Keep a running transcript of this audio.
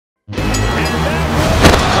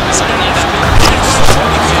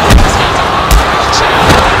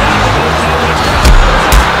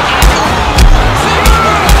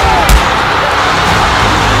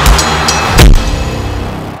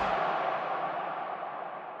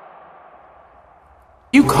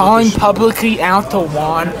You calling publicly out to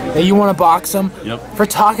Juan that you want to box him? Yep. For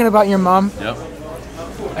talking about your mom? Yep.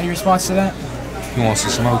 Any response to that? He wants to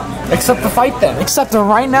smoke. Accept the fight then. Accept it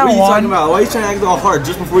right now, What are you Juan. talking about? Why are you trying to act all hard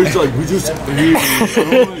just before he's like, we just...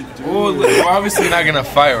 Well, we're obviously not gonna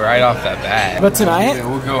fight right off that bat. But tonight? Yeah,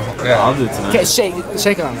 we'll go. Yeah, I'll do it tonight. Okay,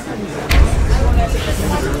 shake on him.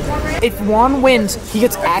 If Juan wins, he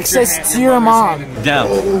gets access to your mom. Down.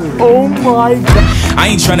 Oh my god. I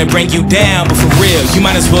ain't trying to bring you down, but for real, you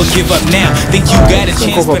might as well give up now. Think you got a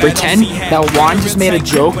chance, but pretend that Juan just made a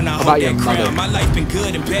joke about your mother. My life been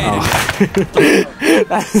good and bad.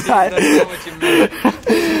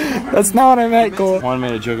 That's not what I meant, Cole. Juan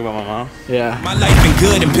made a joke about my mom? Yeah. My life been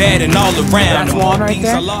good and bad and all around. That's Juan right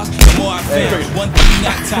there? I lost, the more I found. One thing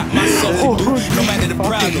I taught myself to do, no matter the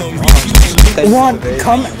problem. Juan,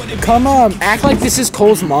 come act like this is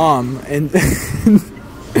Cole's mom and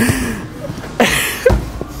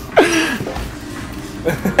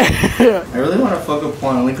I really want to fuck up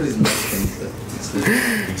Juan only because he's Mexican.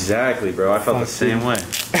 Exactly, bro. I felt the same way.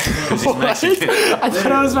 I thought it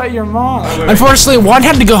was about your mom. Unfortunately, Juan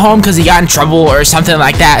had to go home because he got in trouble or something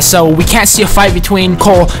like that, so we can't see a fight between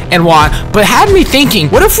Cole and Juan. But it had me thinking,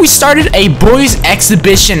 what if we started a boys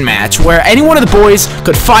exhibition match where any one of the boys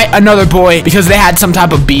could fight another boy because they had some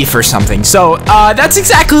type of beef or something? So that's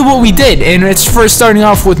exactly what we did, and it's first starting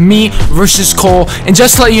off with me versus Cole. And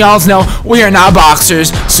just to let you all know, we are not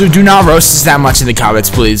boxers, so do not roast us that much in the comments,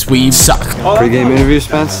 please. We suck. Pre-game interview,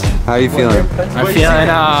 Spence. How are you feeling? I'm feeling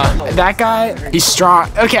that guy, he's strong.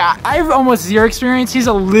 Okay, I have almost zero experience. He's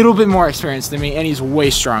a little bit more experienced than me, and he's way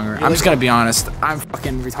stronger. I'm just gonna be honest. I'm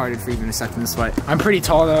fucking retarded for even accepting this fight. I'm pretty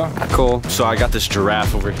tall though. Cool. So I got this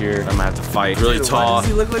giraffe over here. I'm gonna have to fight. Really tall. Why does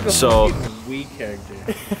he look like a so weak character?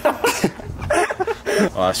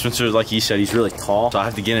 Spencer, like he said, he's really tall. So I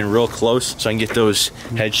have to get in real close so I can get those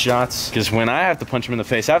headshots. Because when I have to punch him in the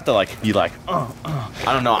face, I have to like be like, I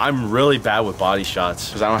don't know. I'm really bad with body shots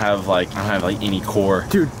because I don't have like any core.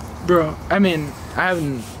 Dude, bro. I mean, I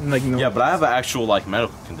haven't like no. Yeah, but I have an actual like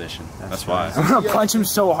medical condition. That's why. I'm gonna punch him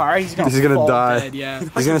so hard he's gonna fall die. Dead, yeah.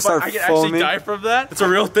 He's gonna start I can foaming. actually die from that. It's a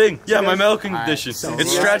real thing. Yeah, my medical condition. So it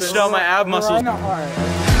stretched out my ab muscles.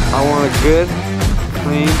 I want a good,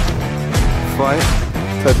 clean fight.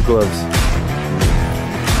 Touch gloves.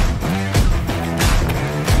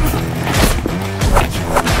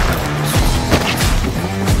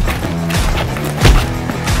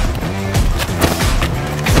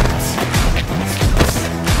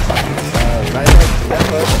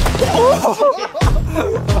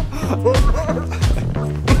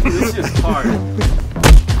 This is hard.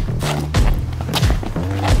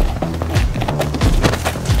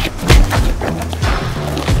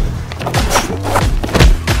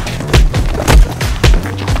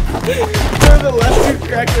 They're the last two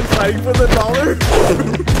crackers fighting for the dollar.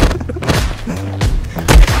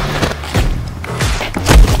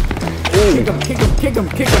 Kick him.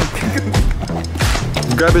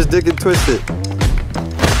 Grab his dick and twist it.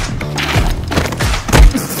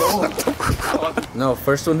 No,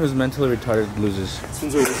 first one who's mentally retarded loses.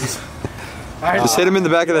 Just hit him in the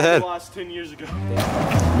back of the head. Lost 10 years ago.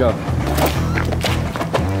 Go.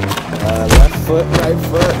 Left foot, right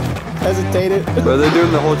foot. Hesitated. Bro, they're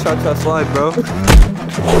doing the whole cha-cha slide, bro.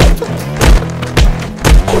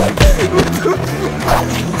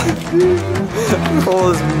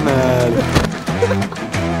 Cole is mad.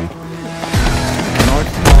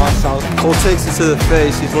 Cole takes it to the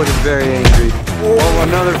face. He's looking very angry. Oh,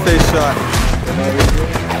 another face shot.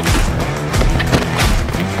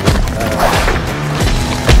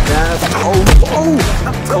 Oh!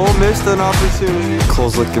 Cole missed an opportunity.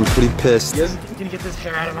 Cole's looking pretty pissed. I'm gonna get this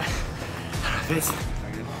hair out of my face.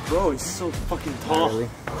 Bro, he's so fucking tall. You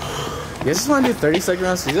guys just want to do 30-second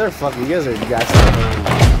rounds? These are fucking. You guys are gassed.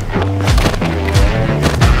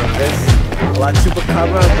 This La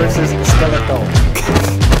Chupacabra versus Skeleton.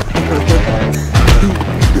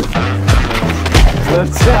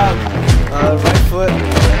 Left tap, right foot,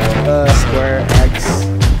 square X,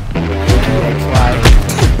 XY.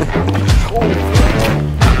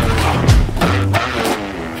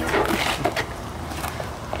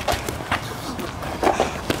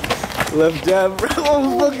 Left jab,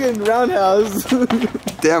 oh, fucking roundhouse.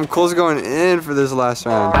 Damn, Cole's going in for this last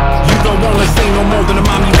round. You don't wanna say no more than a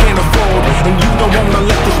mom you can't afford. And you don't wanna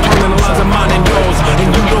let this turn in the lines of mine and yours.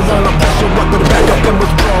 And you don't wanna push your up with a back up and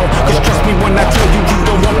withdraw. Cause trust me when I tell you, you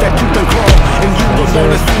don't want that tooth and claw. And you don't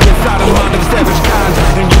wanna see inside the mind of savage kinds.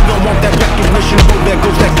 And you don't want that recognition, oh there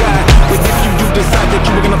goes that guy. But if you do decide that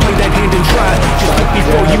you were gonna play that hand and try, just think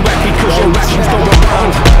before you act because your actions go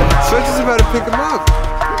around. Switch is about to pick him up.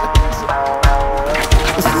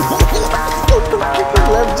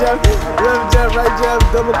 High jab,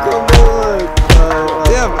 double combo.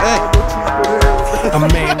 Damn, hey. A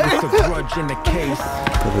man with a grudge in the case.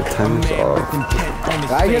 The timer's off.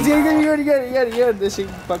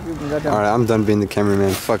 Alright, I'm done being the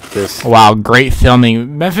cameraman. Fuck this. Wow, great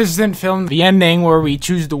filming. Memphis didn't film the ending where we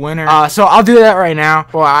choose the winner. So I'll do that right now.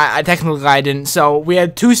 Well, I technically didn't. So we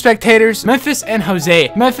had 2 spectators, Memphis and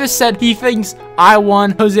Jose. Memphis said he thinks I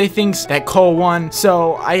won. Jose thinks that Cole won.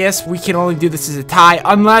 So I guess we can only do this as a tie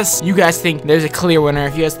unless you guys think there's a clear winner.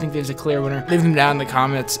 If you guys think there's a clear winner, leave them down in the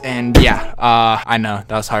comments. And yeah, I know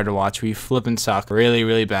that was hard to watch. We flipping suck really,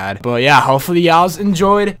 really bad. But yeah, hopefully y'all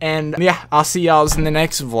enjoyed. And yeah, I'll see y'all in the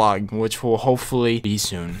next vlog, which will hopefully be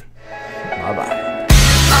soon. Bye-bye.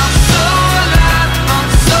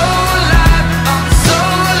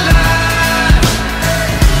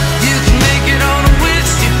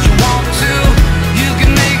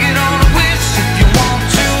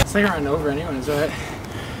 It's like running over anyone, is that?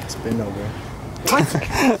 It's been over. What?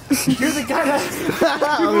 You're the guy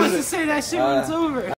that wants to say that shit when it's over.